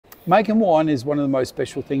Making wine is one of the most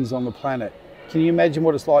special things on the planet. Can you imagine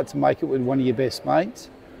what it's like to make it with one of your best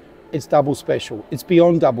mates? It's double special. It's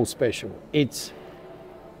beyond double special. It's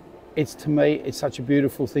to me, it's such a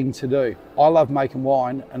beautiful thing to do. I love making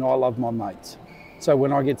wine and I love my mates. So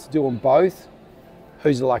when I get to do them both,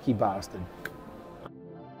 who's a lucky bastard?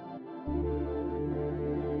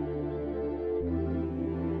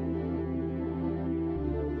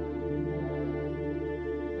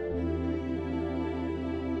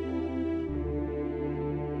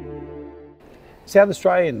 South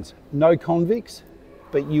Australians, no convicts,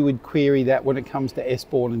 but you would query that when it comes to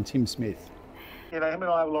Bourne and Tim Smith. You know, him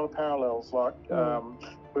and I have a lot of parallels. Like,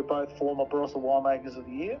 we're both former Barossa Winemakers of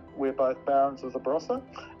the Year. We're both Barons of the Barossa.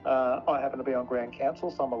 I happen to be on Grand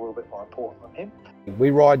Council, so I'm a little bit more important than him. We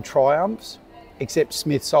ride Triumphs, except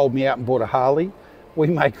Smith sold me out and bought a Harley. We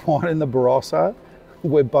make wine in the Barossa.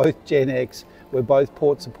 We're both Gen X. We're both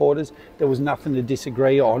Port supporters. There was nothing to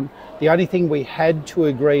disagree on. The only thing we had to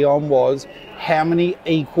agree on was how many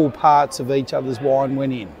equal parts of each other's wine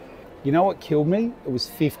went in. You know what killed me? It was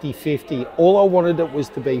 50-50. All I wanted it was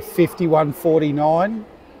to be 51-49,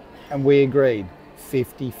 and we agreed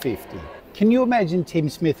 50-50. Can you imagine Tim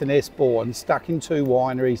Smith and Bourne stuck in two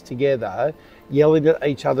wineries together, yelling at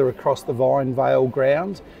each other across the Vine Vale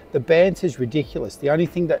grounds? The banter's ridiculous. The only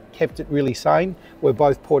thing that kept it really sane, we're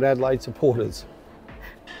both Port Adelaide supporters.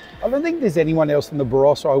 I don't think there's anyone else in the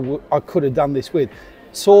Barossa I could have done this with.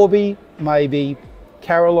 Sorby, maybe.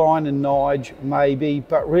 Caroline and Nige, maybe.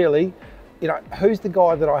 But really, you know, who's the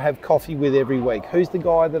guy that I have coffee with every week? Who's the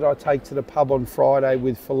guy that I take to the pub on Friday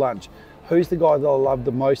with for lunch? Who's the guy that I love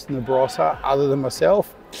the most in the Barossa, other than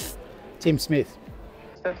myself? Tim Smith.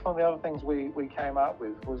 That's one of the other things we came up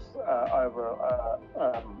with was over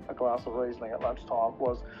a glass of Riesling at lunchtime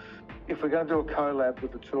was, if we're going to do a collab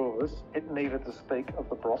with the two of us, it needed to speak of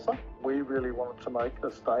the Barossa. We really wanted to make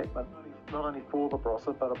a statement, not only for the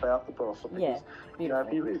Barossa, but about the Barossa. Because, yeah, you know,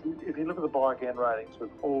 if you look at the buy again ratings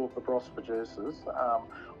with all of the Barossa producers,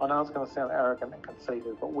 I know it's going to sound arrogant and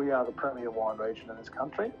conceited, but we are the premier wine region in this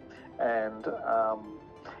country. And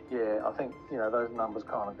yeah, I think, you know, those numbers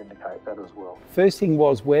kind of indicate that as well. First thing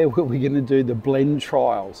was, where were we going to do the blend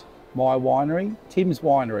trials? My winery, Tim's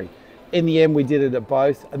winery. In the end, we did it at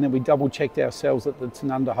both, and then we double checked ourselves at the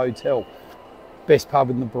Tanunda Hotel. Best pub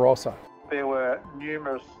in the Barossa. There were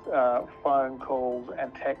numerous phone calls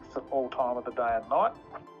and texts at all time of the day and night.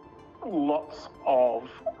 Lots of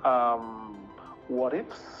what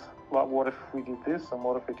ifs, like what if we did this and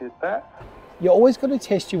what if we did that. You always got to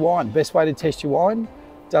test your wine. Best way to test your wine,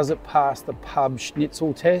 does it pass the pub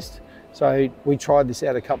schnitzel test? So we tried this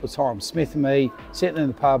out a couple of times. Smith and me sitting in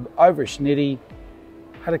the pub over a schnitty,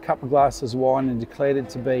 had a couple of glasses of wine and declared it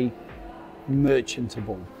to be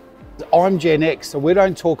merchantable. I'm Gen X, so we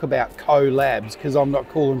don't talk about collabs because I'm not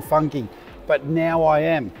cool and funky, but now I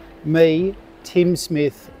am. Me, Tim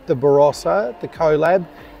Smith, the Barossa, the collab,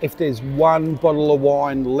 if there's one bottle of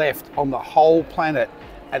wine left on the whole planet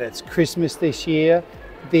and it's Christmas this year,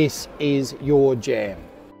 this is your jam.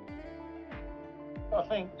 I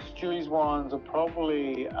think Stewie's wines are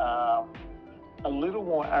probably a little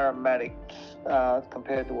more aromatic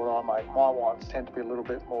compared to what I make. My wines tend to be a little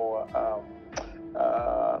bit more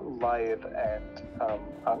layered and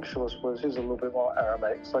unctuous, whereas his are a little bit more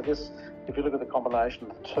aromatic. So I guess if you look at the combination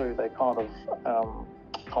of the two, they kind of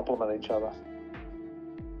complement each other.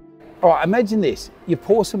 All right, imagine this. You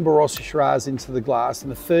pour some Barossa Shiraz into the glass and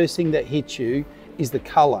the first thing that hits you is the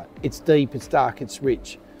colour. It's deep, it's dark, it's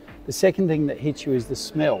rich. The second thing that hits you is the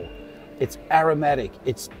smell. It's aromatic,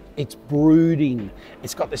 it's brooding.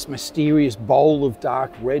 It's got this mysterious bowl of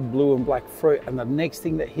dark red, blue and black fruit. And the next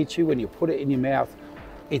thing that hits you when you put it in your mouth,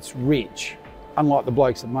 it's rich, unlike the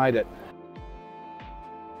blokes that made it.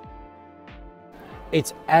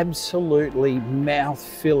 It's absolutely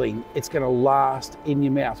mouth-filling. It's going to last in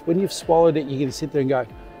your mouth. When you've swallowed it, you're going to sit there and go,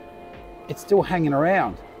 it's still hanging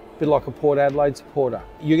around. A bit like a Port Adelaide supporter.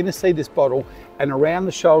 You're going to see this bottle, and around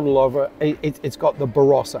the shoulder of it, it's got the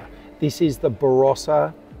Barossa. This is the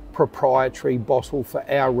Barossa proprietary bottle for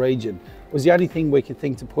our region. It was the only thing we could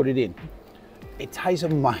think to put it in. It tastes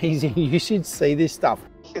amazing. You should see this stuff.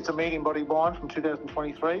 It's a medium body wine from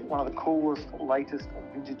 2023, one of the coolest, latest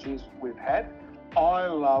vintages we've had. I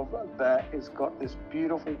love that it's got this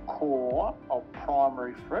beautiful core of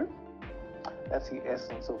primary fruit. That's the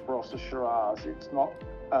essence of Barossa Shiraz. It's not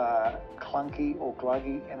clunky or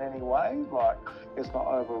gluggy in any way, like it's not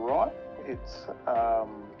overripe. It's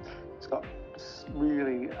got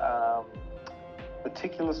really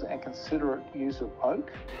meticulous and considerate use of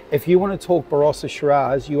oak. If you want to talk Barossa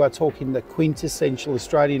Shiraz, you are talking the quintessential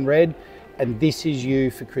Australian red, and this is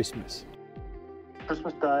you for Christmas.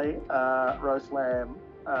 Christmas Day, roast lamb.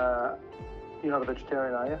 You're not a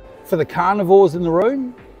vegetarian, are you? For the carnivores in the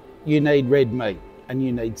room, you need red meat and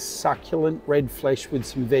you need succulent red flesh with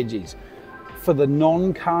some veggies. For the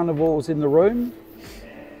non-carnivores in the room,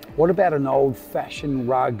 what about an old-fashioned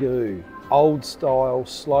ragu? Old style,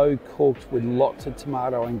 slow cooked with lots of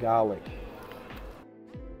tomato and garlic.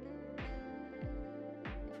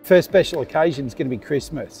 First special occasion is going to be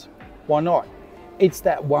Christmas. Why not? It's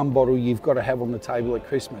that one bottle you've got to have on the table at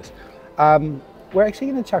Christmas. We're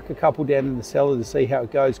actually going to chuck a couple down in the cellar to see how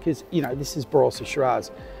it goes because, you know, this is Barossa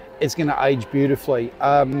Shiraz. It's going to age beautifully,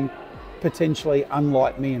 potentially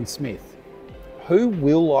unlike me and Smith. Who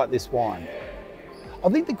will like this wine? I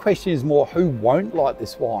think the question is more who won't like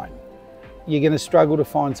this wine. You're going to struggle to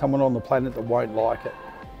find someone on the planet that won't like it.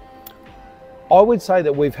 I would say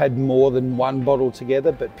that we've had more than one bottle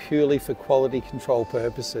together, but purely for quality control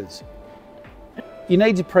purposes. You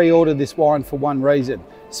need to pre-order this wine for one reason.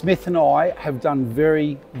 Smith and I have done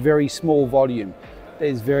very, very small volume.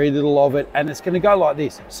 There's very little of it and it's going to go like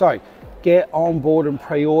this. So get on board and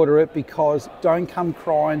pre-order it because don't come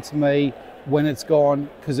crying to me when it's gone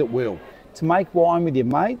because it will. To make wine with your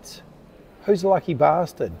mates, who's a lucky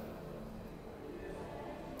bastard?